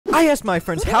I asked my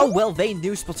friends how well they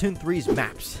knew Splatoon 3's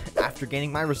maps. After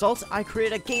gaining my results, I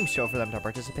created a game show for them to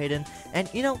participate in, and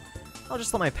you know, I'll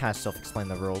just let my past self explain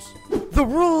the rules. The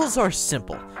rules are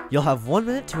simple. You'll have 1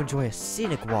 minute to enjoy a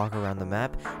scenic walk around the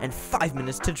map, and 5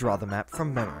 minutes to draw the map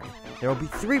from memory. There will be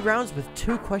 3 rounds with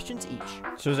 2 questions each.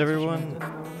 So does everyone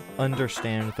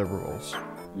understand the rules?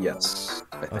 Yes,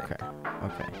 I think. Okay.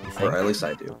 You think? Or at least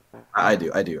I do. I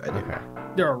do. Okay.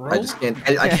 There are rules? I just can't.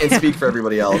 I can't speak for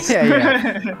everybody else.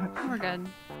 Yeah. We're good.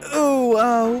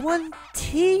 Ooh, one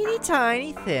teeny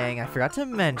tiny thing I forgot to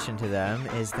mention to them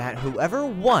is that whoever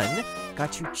won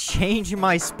got to change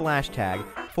my splash tag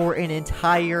for an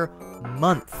entire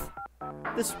month.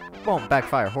 This won't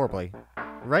backfire horribly,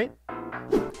 right?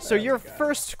 So your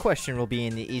first question will be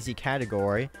in the easy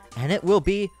category, and it will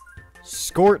be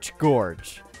Scorch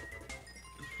Gorge.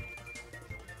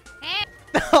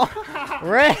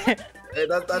 Right. Hey,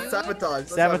 that's sabotage.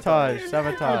 Sabotage.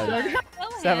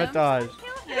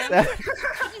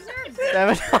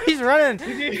 He's running.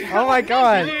 Oh my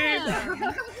god.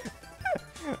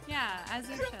 Yeah, as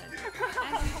you should.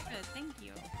 As you should. Thank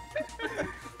you.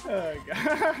 Oh,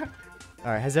 God.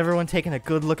 Alright, has everyone taken a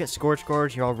good look at Scorch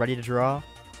Gorge? You all ready to draw?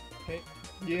 Hey,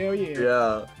 yeah.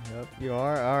 Yeah. Yep, you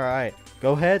are. Alright.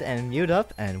 Go ahead and mute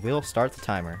up, and we'll start the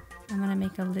timer. I'm gonna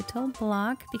make a little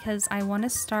block because I want to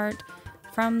start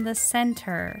from the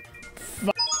center.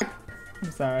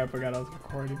 I'm sorry, I forgot I was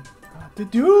recording.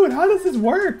 Dude, how does this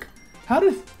work?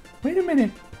 Wait a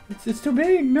minute. It's too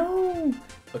big. No.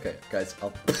 Okay, guys.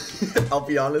 I'll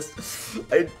be honest.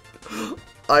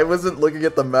 I wasn't looking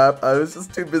at the map. I was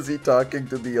just too busy talking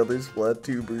to the other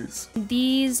Splatubers.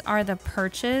 These are the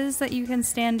perches that you can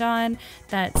stand on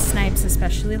that snipes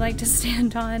especially like to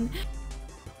stand on.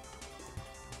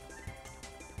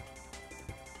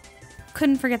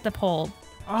 Couldn't forget the pole.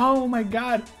 Oh my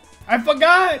god. I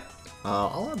forgot.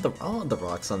 I'll add the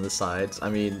rocks on the sides. I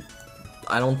mean,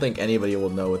 I don't think anybody will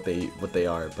know what they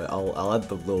are, but I'll add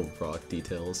the little rock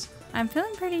details. I'm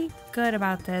feeling pretty good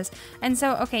about this. And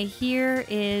so, okay, here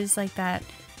is like that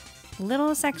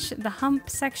little section, the hump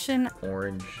section.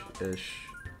 Orange-ish.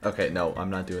 Okay, no, I'm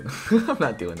not doing I'm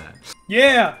not doing that.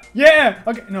 Yeah.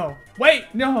 Okay, no. Wait,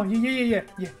 no. Yeah.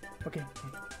 Okay.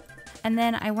 And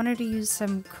then I wanted to use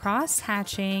some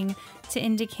cross-hatching to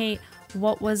indicate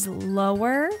what was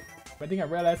lower. I think I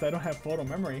realized I don't have photo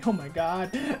memory. Oh my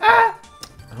god. Ah!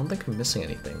 I don't think I'm missing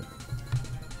anything.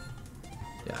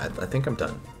 Yeah, I think I'm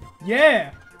done.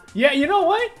 Yeah, you know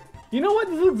what? This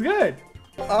looks good.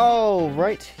 Oh,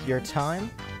 right. Your time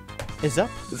is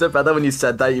up. Is it bad that when you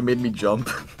said that you made me jump?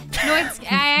 No,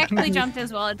 I actually jumped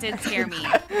as well. It did scare me.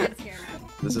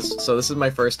 This is my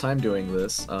first time doing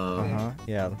this.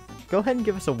 Yeah. Go ahead and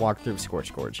give us a walkthrough of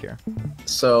Scorch Gorge here.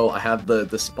 So I have the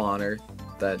spawner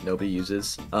that nobody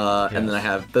uses. And then I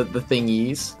have the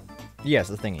thingies. Yes,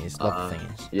 the thingies. Love the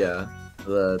thingies. Yeah.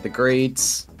 The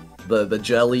grates, the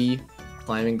jelly,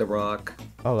 climbing the rock.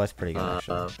 Oh, that's pretty good,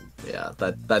 actually. Yeah,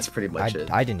 that's pretty much it.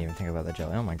 I didn't even think about the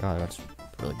jelly. Oh my god, that's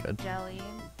really good. Jelly.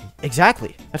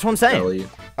 Exactly. That's what I'm saying. Jelly.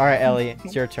 All right, Ellie,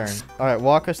 it's your turn. All right,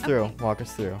 walk us through. Okay. Walk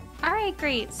us through. All right,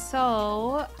 great.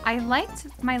 So I liked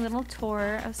my little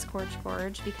tour of Scorch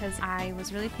Gorge because I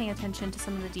was really paying attention to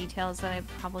some of the details that I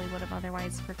probably would have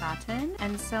otherwise forgotten.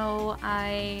 And so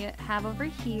I have over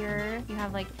here, you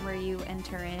have like where you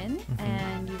enter in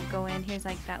and you go in. Here's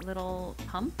like that little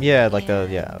pump. Yeah, like the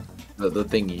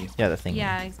thingy. Yeah, the thingy.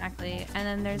 Yeah, exactly. And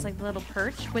then there's like the little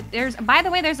perch with by the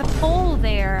way, there's a pole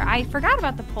there. I forgot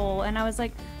about the pole and I was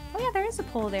like, oh yeah, there is a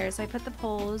pole there. So I put the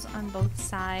poles on both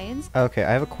sides. Okay,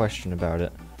 I have a question about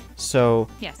it. So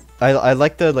Yes. I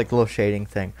like the little shading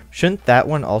thing. Shouldn't that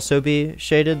one also be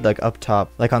shaded, like up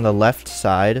top, like on the left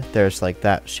side? There's like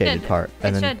that shaded part.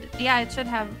 And then... Yeah, it should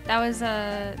have. That was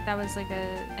like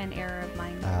an error of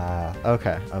mine.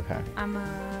 Okay. I'm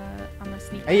a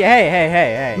sneak.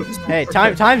 Hey!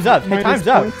 Time's up. Hey, time's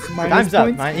up. Time's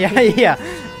up. Yeah.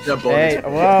 Hey,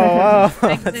 whoa!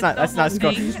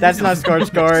 That's not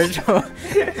Scorch Gorge.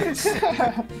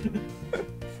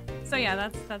 So yeah,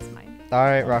 that's mine. All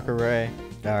right, Rocker Ray.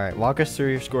 All right, walk us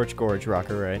through your Scorch Gorge,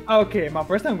 Rocker Ray. Okay, my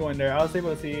first time going there, I was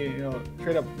able to see,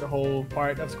 straight up the whole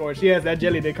part of Scorch. Yes, that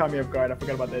jelly did caught me off guard. I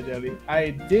forgot about that jelly. I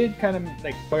did kind of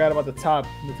like forgot about the top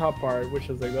part, which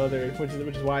is like the other, which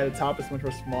is why the top is much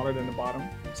more smaller than the bottom.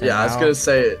 So yeah, I was gonna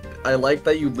say, I like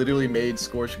that you literally made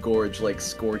Scorch Gorge like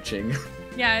scorching.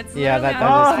 Yeah, it's that is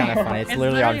kind of funny. It's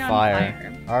literally on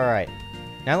fire. All right,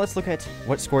 now let's look at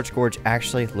what Scorch Gorge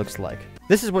actually looks like.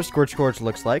 This is what Scorch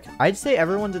looks like. I'd say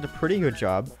everyone did a pretty good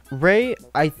job. Ray,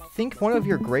 I think one of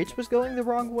your grates was going the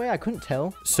wrong way. I couldn't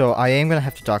tell. So I am gonna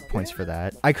have to dock points for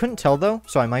that. I couldn't tell though,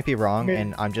 so I might be wrong,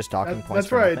 and I'm just docking points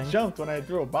for nothing. That's where I jumped when I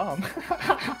threw a bomb.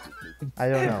 I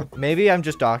don't know. Maybe I'm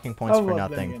just docking points for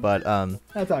nothing, but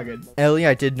that's all good. Ellie,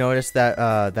 I did notice that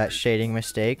that shading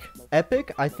mistake.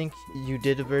 Epic, I think you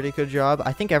did a pretty good job.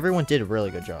 I think everyone did a really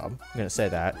good job. I'm gonna say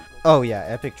that. Oh yeah,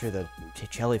 Epic drew the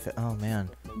jellyfish. Oh man.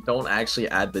 Don't actually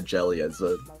add the jelly as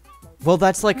a... Well,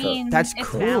 that's like, I mean, that's it's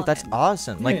cool. valid. That's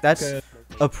awesome. Like, that's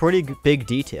a pretty big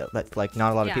detail that, like,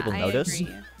 not a lot of people notice.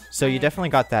 Agree. So you definitely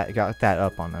got that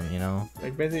up on them, you know?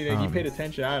 Like, basically, you paid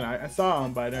attention. I saw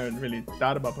them, but I never really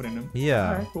thought about putting them.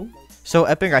 Yeah. Alright, cool. So,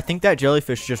 Epic, I think that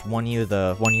jellyfish just won you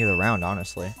the round,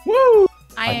 honestly. Woo!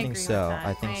 I think so.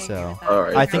 I think so.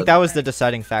 Alright. I think that was the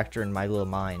deciding factor in my little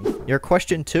mind. Your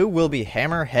question 2 will be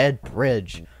Hammerhead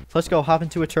Bridge. So let's go hop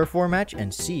into a turf war match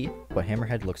and see what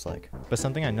Hammerhead looks like. But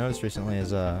something I noticed recently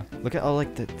is look at all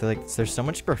like there's so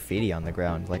much graffiti on the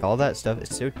ground. Like all that stuff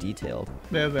is so detailed.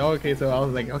 Yeah, okay, so I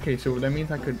was like, okay, so that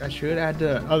means I should add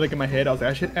the. I was like in my head, I was like,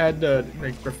 I should add the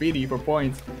like graffiti for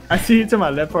points. I see to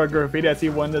my left for graffiti, I see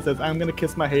one that says, "I'm gonna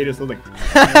kiss my haters." So I was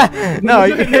like, no,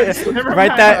 you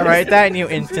write that, and you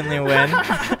instantly win.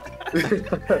 I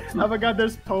forgot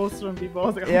there's posts from people. I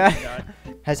was like, oh yeah. my god.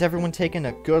 Has everyone taken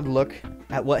a good look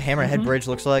at what Hammerhead Bridge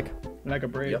looks like? Like a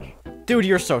bridge. Yep. Dude,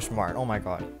 you're so smart. Oh my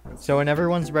god. So when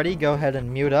everyone's ready, go ahead and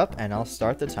mute up, and I'll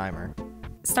start the timer.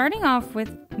 Starting off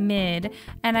with mid,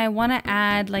 and I want to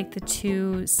add like the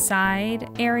 2 side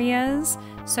areas.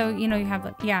 So, you know, you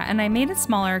have, yeah, and I made it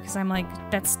smaller because I'm like,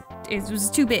 it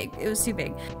was too big. It was too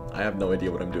big. I have no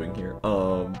idea what I'm doing here.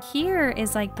 Here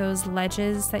is like those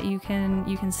ledges that you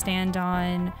can stand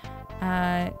on,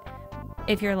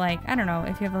 if you're like, I don't know,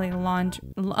 if you have like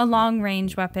a long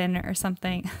range weapon or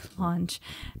something. Launch.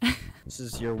 This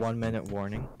is your 1 minute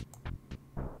warning.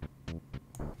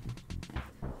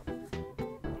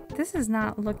 This is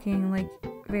not looking like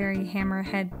very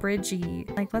Hammerhead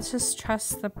bridgey. Like, let's just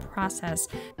trust the process.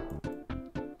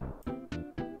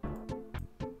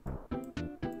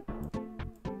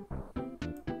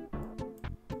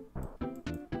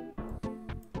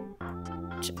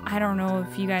 I don't know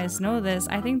if you guys know this.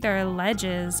 I think there are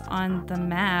ledges on the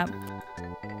map.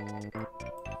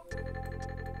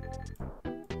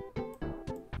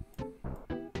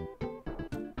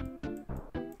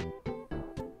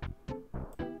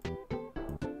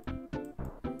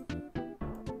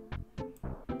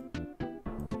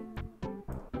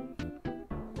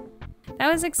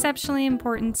 That was exceptionally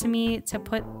important to me to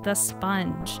put the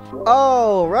sponge.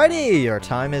 Alrighty, your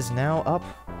time is now up,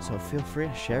 so feel free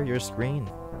to share your screen.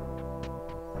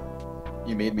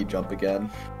 You made me jump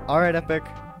again. Alright, Epic,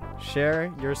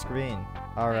 share your screen.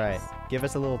 Alright, Nice. give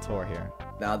us a little tour here.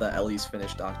 Now that Ellie's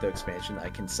finished Octo expansion, I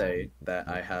can say that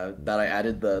I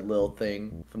added the little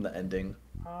thing from the ending.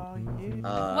 Oh,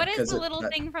 yeah. What is the little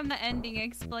thing from the ending?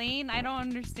 Explain. I don't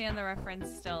understand the reference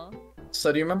still.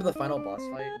 So do you remember the final boss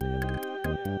fight?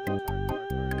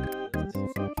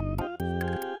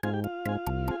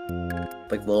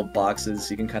 Like little boxes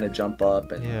you can kind of jump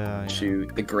up and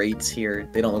shoot. The grates here,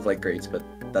 they don't look like grates, but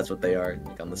that's what they are,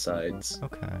 like on the sides.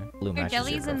 Okay. Are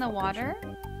jellies in the water?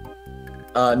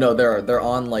 No, they're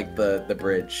on like the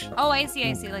bridge. Oh, I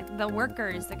see. Like the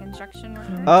workers, the construction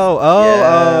workers.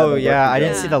 Oh, the yeah. I workers.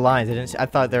 didn't see the lines. I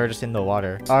thought they were just in the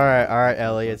water. Alright,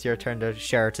 Ellie, it's your turn to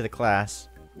share to the class.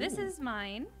 This is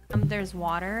mine. There's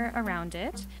water around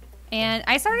it. And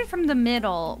I started from the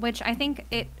middle, which I think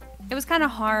it was kind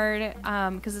of hard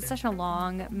because it's such a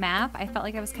long map. I felt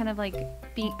like I was kind of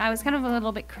a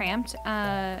little bit cramped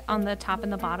on the top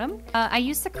and the bottom. I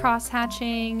used the cross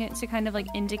hatching to kind of like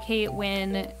indicate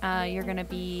when you're gonna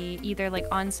be either like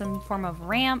on some form of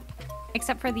ramp,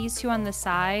 except for these 2 on the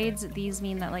sides. These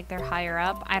mean that like they're higher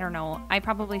up. I don't know. I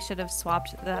probably should have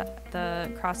swapped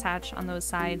the crosshatch on those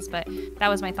sides, but that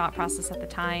was my thought process at the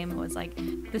time. It was like,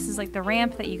 this is like the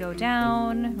ramp that you go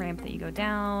down,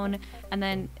 and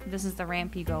then this is the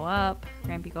ramp you go up.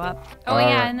 Oh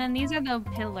yeah, and then these are the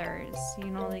pillars. You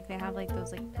know, like they have like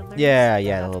those like pillars. Yeah,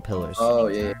 the little pillars. Oh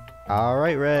yeah.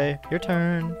 Alright, Ray, your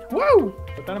turn. Woo!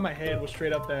 The thought in my head was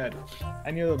straight up that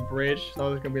I knew the bridge, so I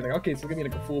was gonna be like, okay, so it's gonna be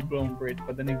like a full-blown bridge.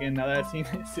 But then again, now that I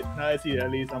see it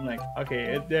at least, I'm like,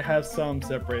 okay, they have some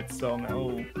separates, so I'm like,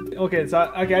 oh. Okay,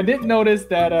 so I didn't notice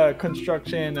that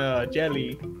construction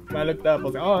jelly. When I looked up, I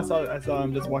was like, oh, I saw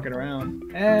him just walking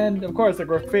around, and of course the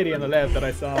graffiti on the left that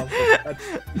I saw.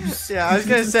 Yeah, I was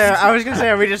gonna say,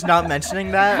 are we just not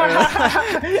mentioning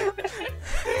that?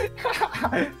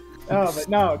 No, but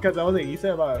no, because I was like, you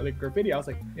said about like graffiti. I was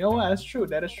like, you know what? That's true.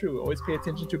 That is true. Always pay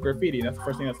attention to graffiti. That's the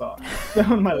first thing I saw. So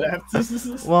on my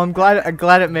left. Well, I'm glad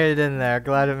it made it in there.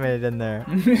 Glad it made it in there.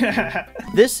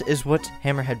 This is what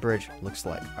Hammerhead Bridge looks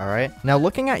like. All right. Now,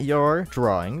 looking at your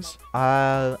drawings,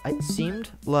 it seemed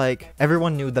like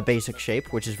everyone knew the basic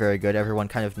shape, which is very good. Everyone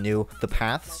kind of knew the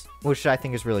paths, which I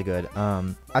think is really good.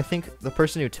 I think the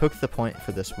person who took the point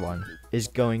for this one is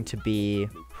going to be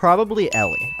probably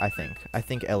Ellie. I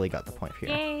think Ellie got the point here.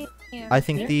 Yay. I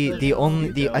think the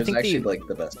only I think actually the like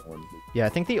the best one. yeah, I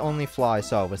think the only flaw I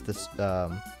saw was this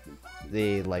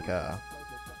the like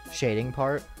shading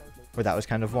part where that was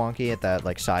kind of wonky at that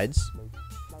like sides.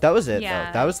 That was it though.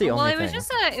 That was the only thing.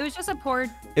 It was just a poor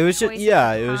It was just choice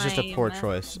yeah, of it was just a poor time.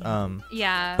 choice.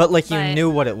 Yeah. But like you knew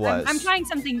what it was. I'm trying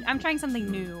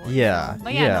something new. Yeah,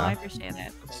 But yeah, yeah. no, I appreciate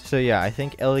it. So yeah, I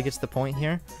think Ellie gets the point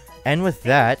here. And with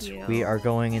that, you. we are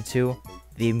going into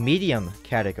the medium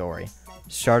category.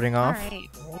 Starting All off right.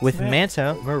 with man.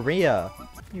 Manta Maria.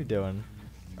 What you doing?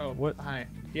 Oh, what? Hi.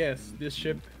 Yes, this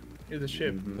ship is a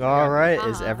ship. All right,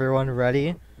 is Uh-huh. everyone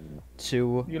ready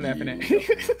to... You laughing at?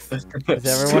 Is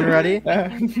everyone ready?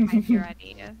 If you're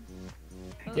ready.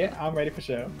 Yeah, I'm ready for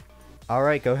show. All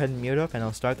right, go ahead and mute up, and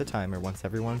I'll start the timer once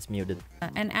everyone's muted.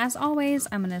 And as always,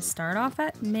 I'm gonna start off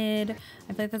at mid.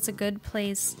 I feel like that's a good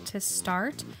place to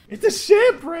start. It's a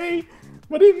ship, Ray.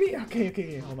 What do you mean?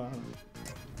 Okay, hold on.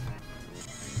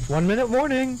 1 minute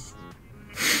warning.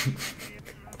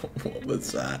 What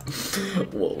was that?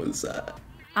 What was that?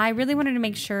 I really wanted to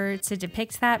make sure to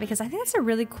depict that because I think that's a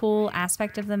really cool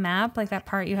aspect of the map. Like that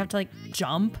part you have to like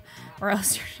jump or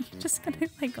else you're just gonna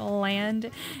like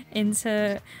land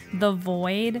into the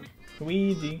void.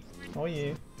 Luigi. Oh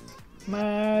yeah.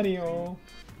 Mario.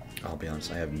 I'll be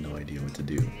honest, I have no idea what to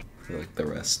do for like the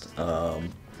rest.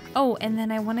 Oh, and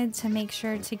then I wanted to make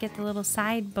sure to get the little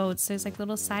side boats. There's like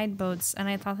little side boats and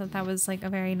I thought that that was like a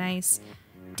very nice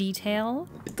detail.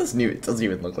 It doesn't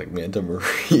even look like Manta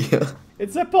Maria.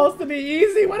 It's supposed to be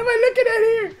easy. What am I looking at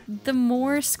here? The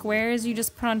more squares you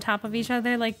just put on top of each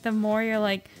other, like the more you're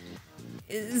like,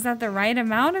 is that the right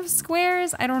amount of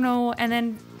squares? I don't know. And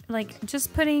then like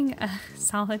just putting a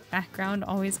solid background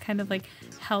always kind of like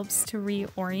helps to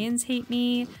reorientate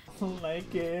me. I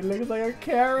like it. It looks like a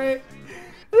carrot.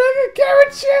 Look, a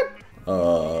carrot chip.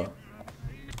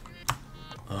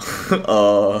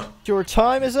 Your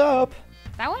time is up.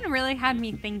 That one really had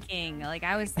me thinking. Like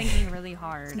I was thinking really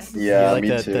hard. Yeah, You like me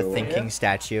the too. thinking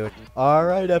statue. All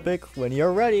right, Epic. When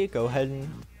you're ready, go ahead and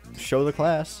show the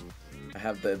class. I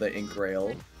have the ink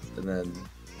rail, and then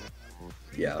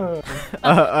yeah.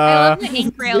 I love the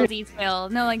ink rail detail.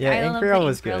 No, like Yeah, I ink love rail the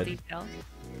was ink rail good. detail.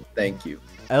 Thank you.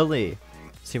 Ellie,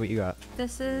 see what you got.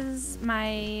 This is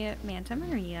my Manta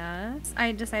Maria.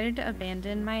 I decided to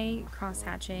abandon my cross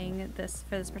hatching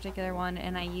for this particular one,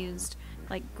 and I used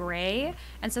like gray.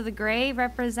 And so the gray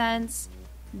represents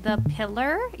the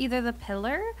pillar, either the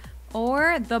pillar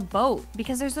or the boat,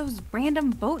 because there's those random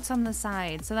boats on the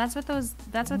side. So that's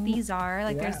what these are.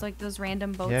 Like there's like those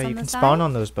random boats Yeah, on you the can side. spawn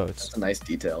on those boats. It's a nice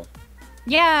detail.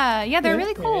 Yeah, they're Yeah,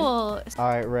 really yeah. cool. All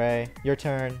right, Ray, your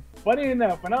turn. Funny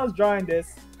enough, when I was drawing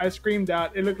this, I screamed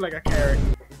out, it looked like a carrot.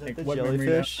 Like, The what memory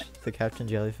jellyfish, the Captain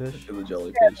Jellyfish. To the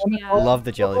jellyfish. Yeah. Love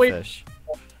the jellyfish.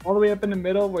 All the way up in the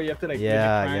middle where you have to like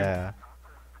Yeah, climb. yeah.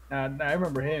 I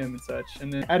remember him and such,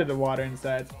 and then added the water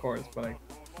inside, of course. But like,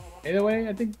 either way,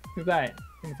 I think it's alright.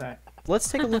 Let's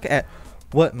take a look at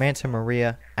what Manta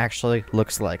Maria actually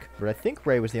looks like. But I think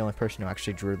Ray was the only person who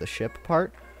actually drew the ship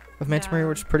part of Manta Maria,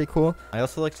 which is pretty cool. I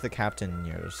also liked the captain in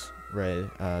yours, Ray,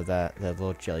 that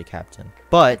little jelly captain.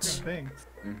 But Things.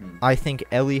 I think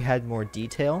Ellie had more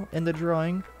detail in the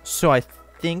drawing, so I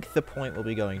think the point will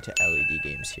be going to LED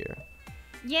Games here.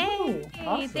 Yay! Ooh,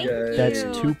 awesome. Thank Yay. you. That's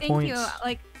 2 Thank points. you.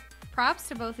 Like, props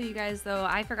to both of you guys, though.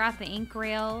 I forgot the ink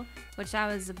rail, which that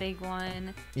was a big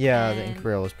one. Yeah, the And ink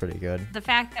rail was pretty good. The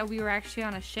fact that we were actually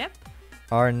on a ship.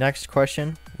 Our next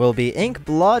question will be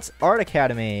Inkblot's Art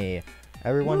Academy,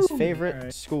 everyone's favorite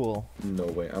Alright. school. No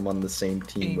way. I'm on the same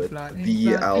team Ink with blot, the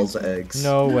ink blot, ink AlsEggs.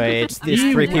 No way, it's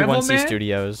You 3P1C rebel man?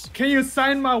 Studios. Can you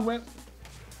sign my web?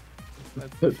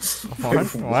 What?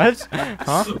 What?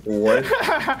 Huh? What?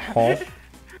 Huh?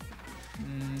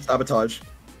 Sabotage.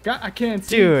 God, I can't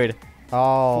see. Dude.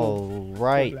 All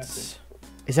right.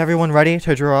 Is everyone ready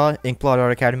to draw Inkblot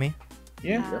Art Academy?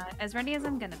 Yeah. As ready as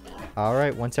I'm gonna be. All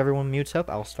right. Once everyone mutes up,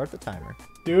 I'll start the timer.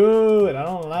 Dude, I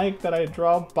don't like that I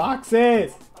draw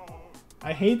boxes.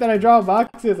 I hate that I draw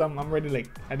boxes. I'm ready, like,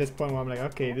 at this point where I'm like,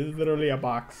 okay, this is literally a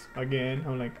box. Again,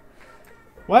 I'm like,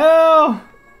 well,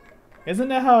 isn't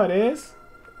that how it is?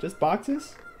 Just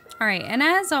boxes? Alright, and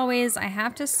as always, I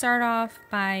have to start off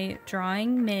by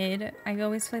drawing mid. I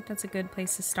always feel like that's a good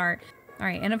place to start.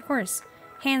 Alright, and of course,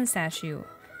 hand statue.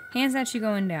 Hand statue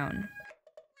going down.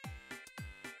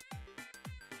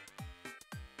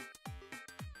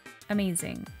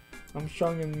 Amazing. I'm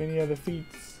strong in many other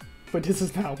feats, but this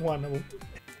is not one of them.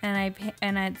 And I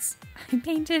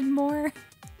painted more.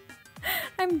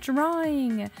 I'm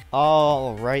drawing.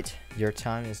 All right, your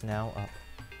time is now up.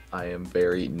 I am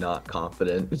very not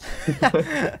confident.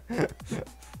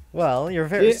 Well, you're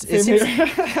very.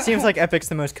 Yeah, Seems like Epic's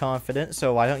the most confident.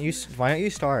 So why don't you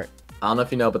start? I don't know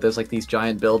if you know, but there's like these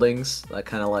giant buildings that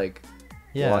kind of like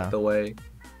block the way.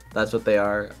 That's what they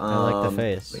are. I like the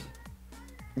face.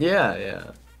 Yeah,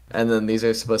 yeah. And then these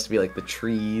are supposed to be like the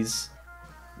trees.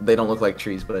 They don't look like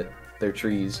trees, but they're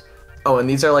trees. Oh, and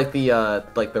these are like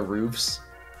the roofs.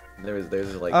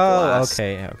 There's like glass.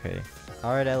 Okay.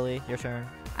 All right, Ellie, your turn.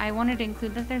 I wanted to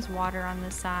include that there's water on the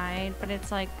side, but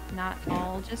it's like not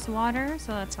all just water,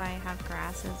 so that's why I have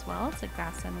grass as well. It's like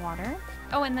grass and water.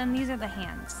 Oh, and then these are the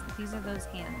hands. These are those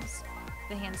hands.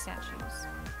 The hand statues.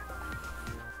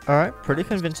 All right, pretty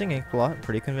convincing ink blot.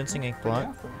 Pretty convincing ink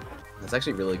blot. That's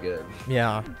actually really good.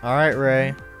 Yeah. All right,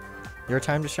 Ray, your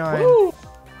time to shine. Woo!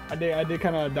 I did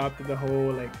kind of adopted the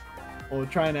whole like,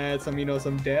 trying to add some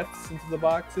some depths into the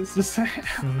boxes. Just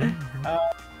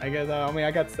I guess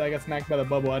I got smacked by the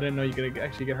bubble. I didn't know you could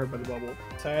actually get hurt by the bubble.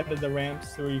 So I added the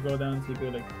ramps where you go down so you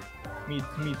could like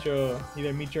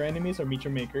either meet your enemies or meet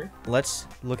your maker. Let's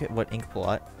look at what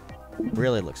Inkblot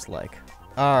really looks like.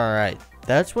 All right,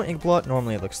 that's what Inkblot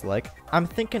normally looks like. I'm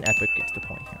thinking Epic gets the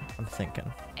point here. I'm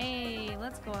thinking. Hey,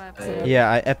 let's go up.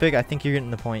 Yeah, Epic, I think you're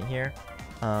getting the point here.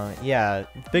 Yeah,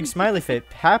 big smiley face.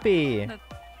 Happy.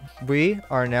 We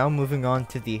are now moving on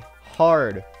to the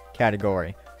hard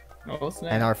category. Oh,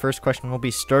 snap. And our first question will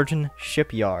be Sturgeon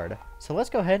Shipyard. So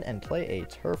let's go ahead and play a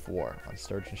turf war on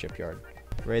Sturgeon Shipyard.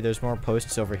 Ray, there's more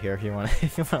posts over here if you want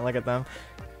to look at them.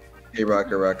 Hey,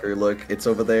 Rocker, look, it's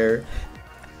over there.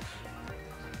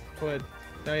 But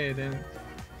yeah, then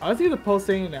I was the post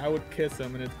saying that I would kiss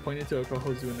him, and it's pointed to a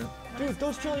Kohozuna. Dude,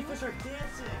 those jellyfish are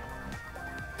dancing.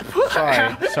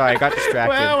 Sorry, I got distracted.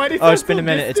 Well, It's been a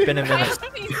minute.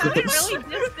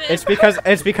 It's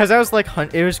because I was like I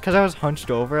was hunched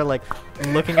over, like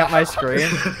looking at my screen.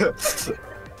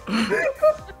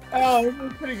 Oh, this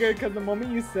was pretty good because the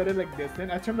moment you said it like distant,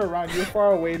 I turned around. You were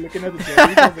far away looking at the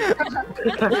jelly.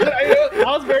 I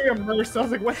was very immersed. I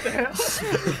was like, what the hell?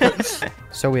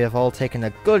 So we have all taken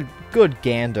a good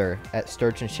gander at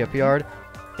Sturgeon Shipyard.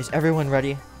 Is everyone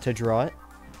ready to draw it?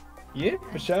 Yeah,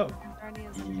 for sure.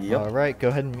 Yep. All right, go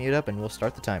ahead and mute up, and we'll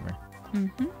start the timer.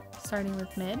 Starting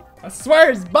with mid. I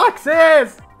swear it's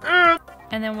boxes.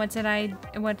 And then what did I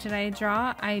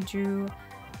draw? I drew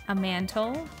a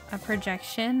mantle, a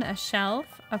projection, a shelf,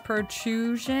 a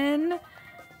protrusion,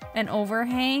 an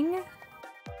overhang.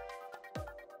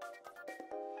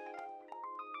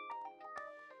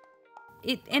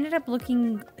 It ended up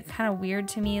looking kind of weird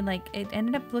to me. Like it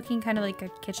ended up looking kind of like a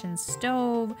kitchen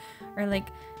stove, or like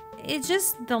it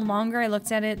just, the longer I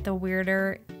looked at it, the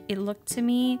weirder it looked to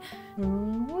me.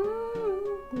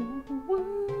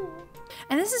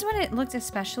 And this is when it looked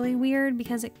especially weird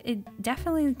because it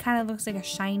definitely kind of looks like a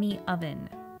shiny oven.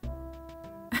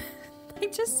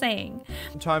 Like, just saying.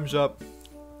 Time's up.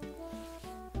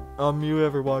 Mute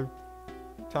everyone.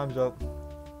 Time's up.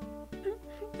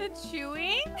 The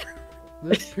chewing?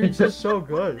 This pizza's so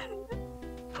good.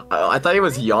 I thought he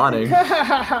was yawning.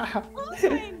 I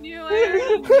knew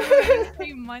it. I was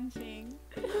munching.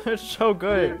 It's so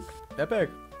good. Epic.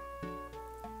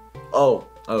 Oh,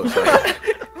 sorry.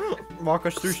 Walk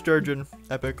us through Sturgeon.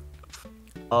 Epic.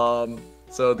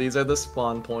 So these are the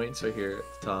spawn points right here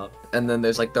at the top. And then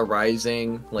there's like the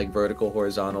rising, like vertical,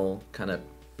 horizontal kind of,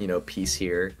 piece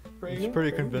here. It's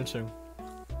pretty convincing.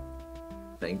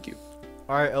 Thank you.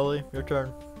 Alright, Ellie, your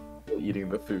turn. Eating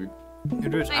the food.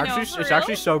 Dude, it's I know, actually for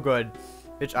real? so good.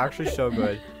 It's actually so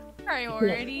good.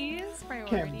 Priorities.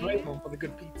 Can't blame them for the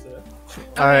good pizza.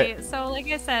 Alright. Okay, so like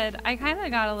I said, I kind of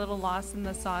got a little lost in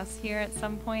the sauce here at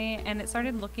some point, and it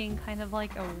started looking kind of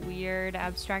like a weird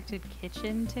abstracted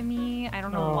kitchen to me. I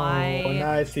don't know why. Oh,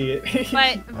 now I see it.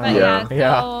 But Yeah.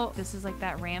 yeah, so this is like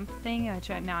that ramp thing, which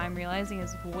now I'm realizing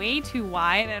is way too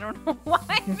wide. I don't know why.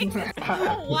 It's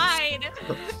so wide.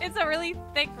 It's a really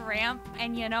thick ramp,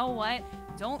 and you know what?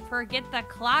 Don't forget the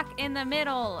clock in the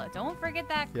middle. Don't forget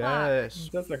that clock. Yes.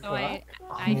 That's a So clock.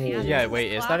 Yeah,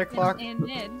 wait, is that a clock? In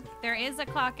mid. There is a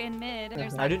clock in mid.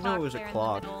 There's I that didn't know it clock was a there in the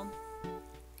clock. middle.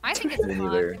 I think it's a Me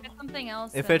clock. neither. If it's something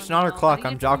else, If then it's let not me a know. clock, But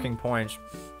I'm it's docking points.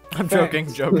 I'm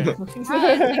Thanks. joking. Right, it's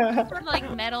like some sort of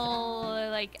like metal,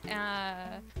 like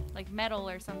like metal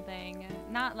or something.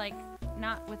 Not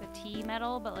with a T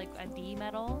metal, but like a D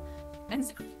metal. And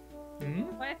so,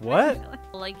 What?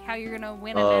 Like how you're gonna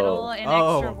win a medal in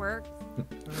extra work.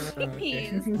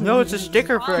 Please. No, it's a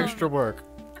sticker for extra work.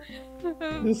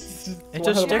 It's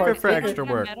a sticker for extra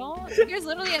work. There's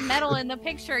literally a medal in the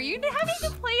picture. You haven't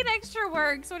even played extra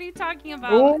work. So what are you talking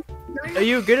about? Oh.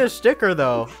 You get a sticker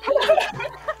though.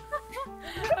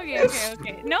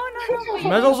 Okay. No. Wait,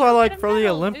 Medals are like there's a for the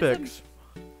medal. Olympics.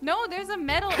 No, there's a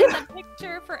medal in the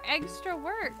picture for extra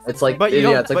work. It's like, But you yeah,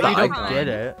 don't, it's like but the you don't icon. get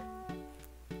it.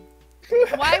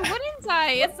 Why wouldn't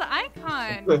I? It's the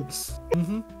icon.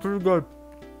 Pretty good.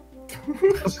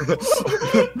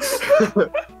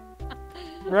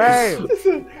 Right.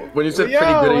 When you said Yo,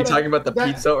 pretty good, are you what talking about the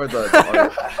pizza or the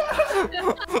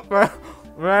art?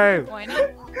 Right. Why not?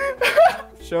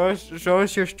 Show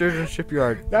us your sturgeon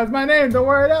shipyard. That's my name. Don't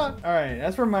worry it out. All right,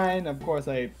 that's for mine. Of course,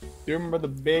 I do remember the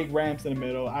big ramps in the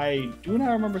middle. I do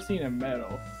not remember seeing a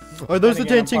medal. Are those the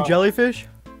Then again, dancing I'm jellyfish?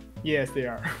 Yes, they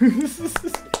are.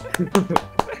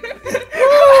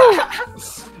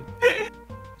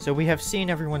 So we have seen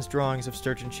everyone's drawings of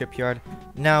sturgeon shipyard.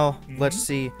 Now let's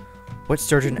see what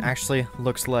sturgeon actually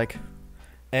looks like.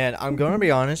 And I'm gonna be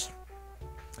honest,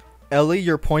 Ellie,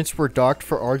 your points were docked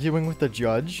for arguing with the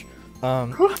judge.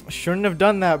 Shouldn't have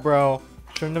done that, bro.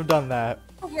 Shouldn't have done that.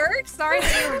 Work? Sorry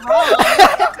that you're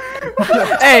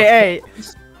wrong. Hey,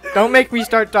 don't make me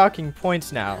start docking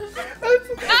points now.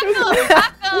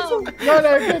 Back up. No,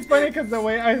 it's funny because the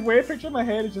way I picture in my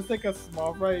head is just like a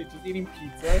small fry just eating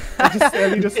pizza.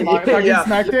 Just smacked it, Yeah,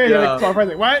 and you're yeah. like small fry's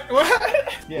like what?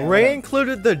 Yeah, Ray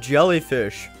included the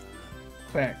jellyfish.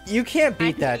 fact. You can't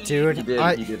beat that, dude. He did,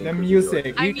 I- he did The include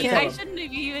music. I You mean, can't- I shouldn't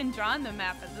have even drawn the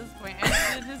map at this point. I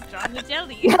should have just drawn the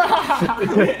jelly.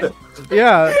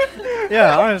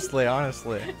 yeah, honestly.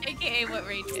 AKA what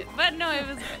Ray did. But no, it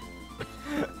was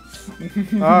good.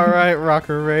 All right,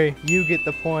 Rocker Ray, you get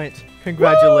the point.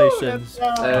 Congratulations.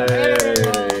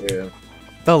 Hey.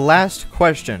 The last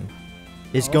question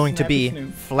is Oh, going to snappy be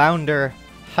snoop. Flounder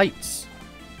Heights.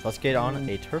 Let's get on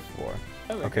a turf floor.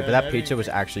 Oh my Okay, but God, that I pizza didn't- was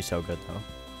actually so good, though.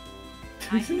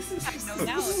 I have no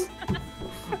doubt.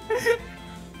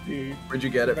 Dude, Where'd you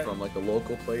get it from? Like a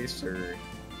local place or?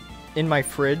 In my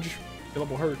fridge.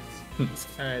 syllable hurts.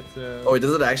 Alright, so. Oh, wait,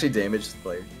 does it actually damage the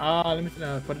player? Let me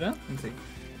put it down. Let me see.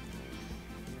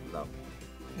 No.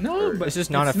 No, but This is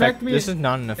it not smacked me. This is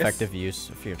not an effective use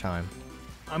of your time.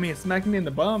 I mean, it smacked me in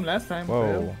the bum last time.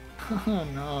 Whoa. Oh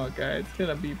no, guys, it's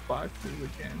gonna be boxes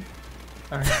again.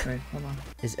 Alright, wait, hold on.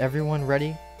 Is everyone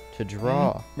ready to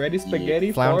draw? Ready,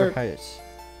 spaghetti Flounder for? Heights.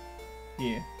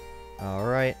 Yeah. All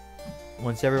right.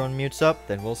 Once everyone mutes up,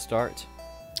 then we'll start.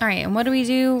 All right, and what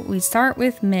do? We start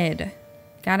with mid.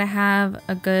 Gotta have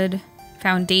a good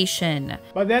foundation.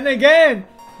 But then again,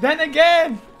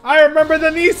 I remember the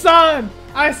Nissan.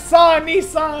 I saw a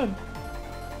Nissan.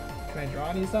 Can I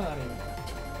draw a Nissan? I don't even know.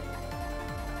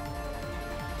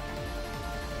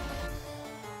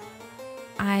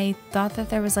 I thought that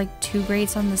there was like 2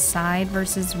 grates on the side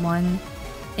versus 1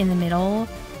 in the middle.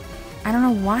 I don't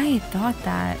know why I thought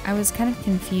that. I was kind of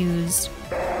confused.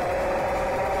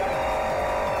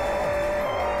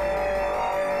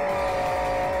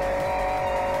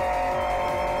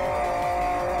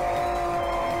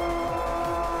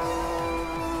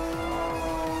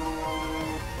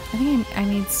 I think I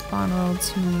made spawn a little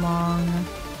too long.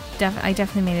 I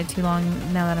definitely made it too long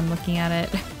now that I'm looking at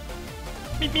it.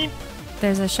 Beep, beep.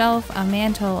 There's a shelf, a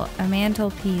mantle, a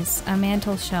mantelpiece, a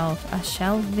mantle shelf, a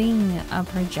shelving, a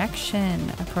projection,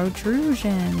 a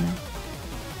protrusion.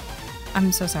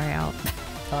 I'm so sorry, Al.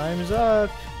 Time's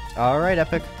up. All right,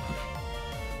 Epic.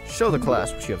 Show the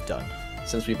class what you have done.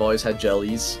 Since we've always had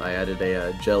jellies, I added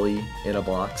a jelly in a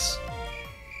box.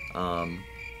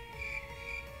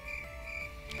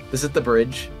 This is the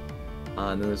bridge.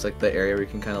 And then there's like the area where you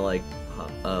can kind of like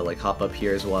hop up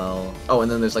here as well. Oh, and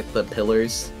then there's like the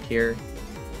pillars here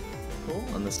Cool.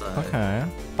 on the side. Okay.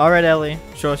 All right, Ellie.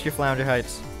 Show us your Flounder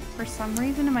Heights. For some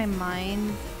reason in my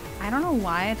mind, I don't know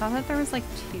why, I thought that there was like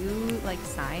 2 like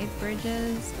side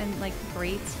bridges and like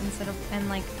grates instead of, and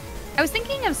like, I was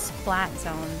thinking of splat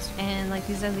zones, and like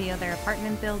these are the other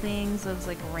apartment buildings, those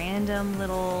like random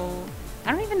little,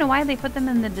 I don't even know why they put them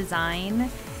in the design.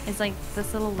 It's like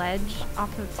this little ledge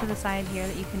off to the side here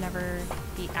that you can never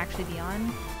actually be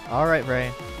on. All right,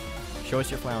 Ray. Show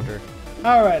us your Flounder.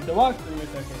 Alright, the walkthrough is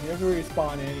okay. Here's where we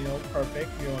spawn in,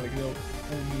 perfect. Like little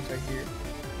enemies right here.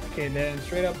 Okay, then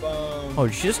straight up, Oh,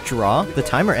 did you just draw? The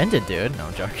timer ended, dude. No,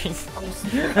 I'm joking.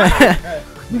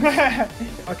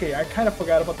 Okay, I kind of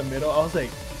forgot about the middle. I was like,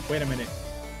 wait a minute.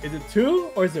 Is it 2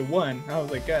 or is it 1? I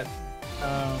was like, God.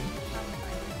 Let's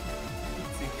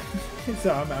see.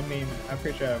 So I mean, I'm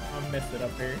pretty sure I messed it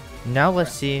up here. Now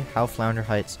let's see how Flounder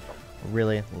Heights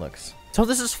really looks. So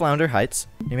this is Flounder Heights.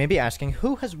 You may be asking,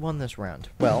 who has won this round?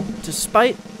 Well,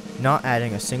 despite not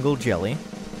adding a single jelly,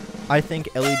 I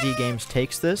think LED Games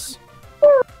takes this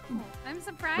I'm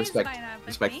surprised by that, but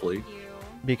respectfully. thank you.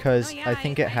 because Oh, yeah, I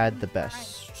think I it had am the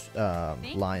surprised. best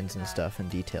Thank lines you and for stuff and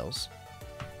details.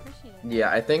 Appreciate it.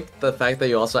 Yeah, I think the fact that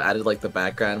you also added like the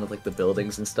background with like the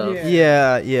buildings and stuff.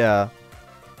 Yeah. Yeah.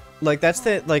 Like that's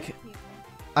the Oh, like thank you.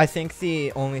 I think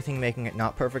the only thing making it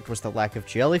not perfect was the lack of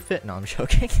jelly fit. No, I'm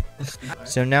joking.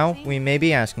 So now we may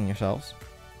be asking yourselves,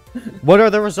 what are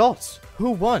the results?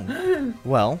 Who won?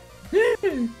 Well,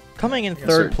 coming in third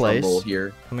Insert drum place. roll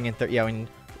here. Coming in third, yeah, we need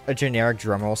a generic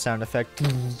drumroll sound effect.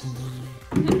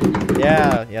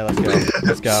 Yeah, let's go.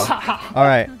 Let's go. All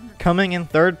right, coming in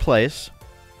third place,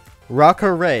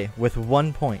 Rocker Ray with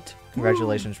 1 point.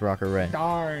 Congratulations, Rocker Ray.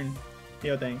 Darn.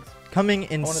 Yo, thanks. Coming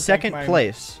in I wanna thank second my-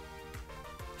 place,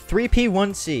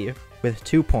 3P1C with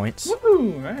 2 points.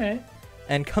 Woo! Alright.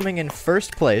 And coming in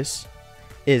first place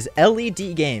is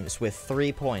LED Games with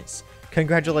 3 points.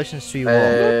 Congratulations to you all.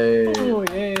 Hey, Oh,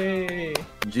 yay!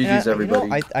 GG's You know,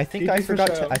 everybody. I think I GG for forgot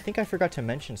show. to I think I forgot to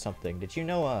mention something. Did you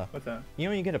know What's that?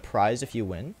 you get a prize if you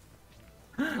win?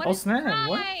 What Oh, is snap,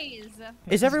 what? prize?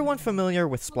 Is everyone familiar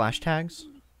with splash tags?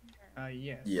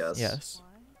 Yes. Yes. Yes.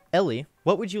 Ellie,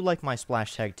 what would you like my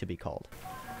splash tag to be called?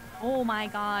 Oh my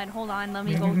god, hold on, let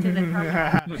me go to the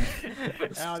program.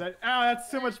 That's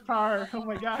too much power. Oh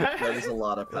my god. That is a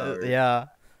lot of power. Yeah.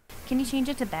 Can you change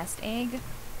it to best egg?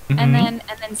 Mm-hmm. And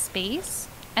then space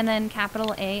and then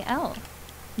capital AL.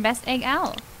 Best egg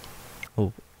L.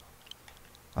 Oh.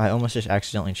 I almost just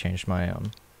accidentally changed my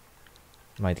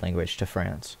my language to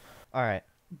France. All right.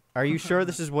 Are you sure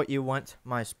this is what you want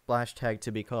my splash tag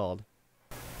to be called?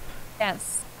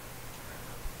 Yes.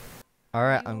 All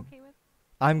right. Are you okay with-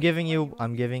 I'm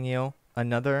giving you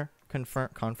another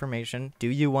confirmation. Do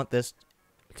you want this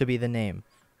to be the name?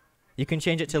 You can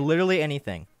change it to literally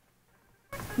anything.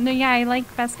 No, yeah, I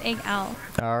like best egg L.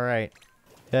 All right.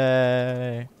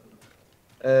 Yay.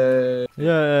 Uh,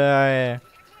 Yay.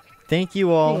 Thank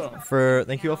you all Cool.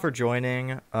 for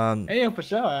joining. Hey, for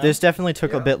sure. This definitely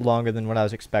took a Yeah. bit longer than what I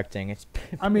was expecting. It's been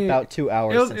I mean, about 2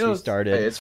 hours it was- since it we was- started. hey, it's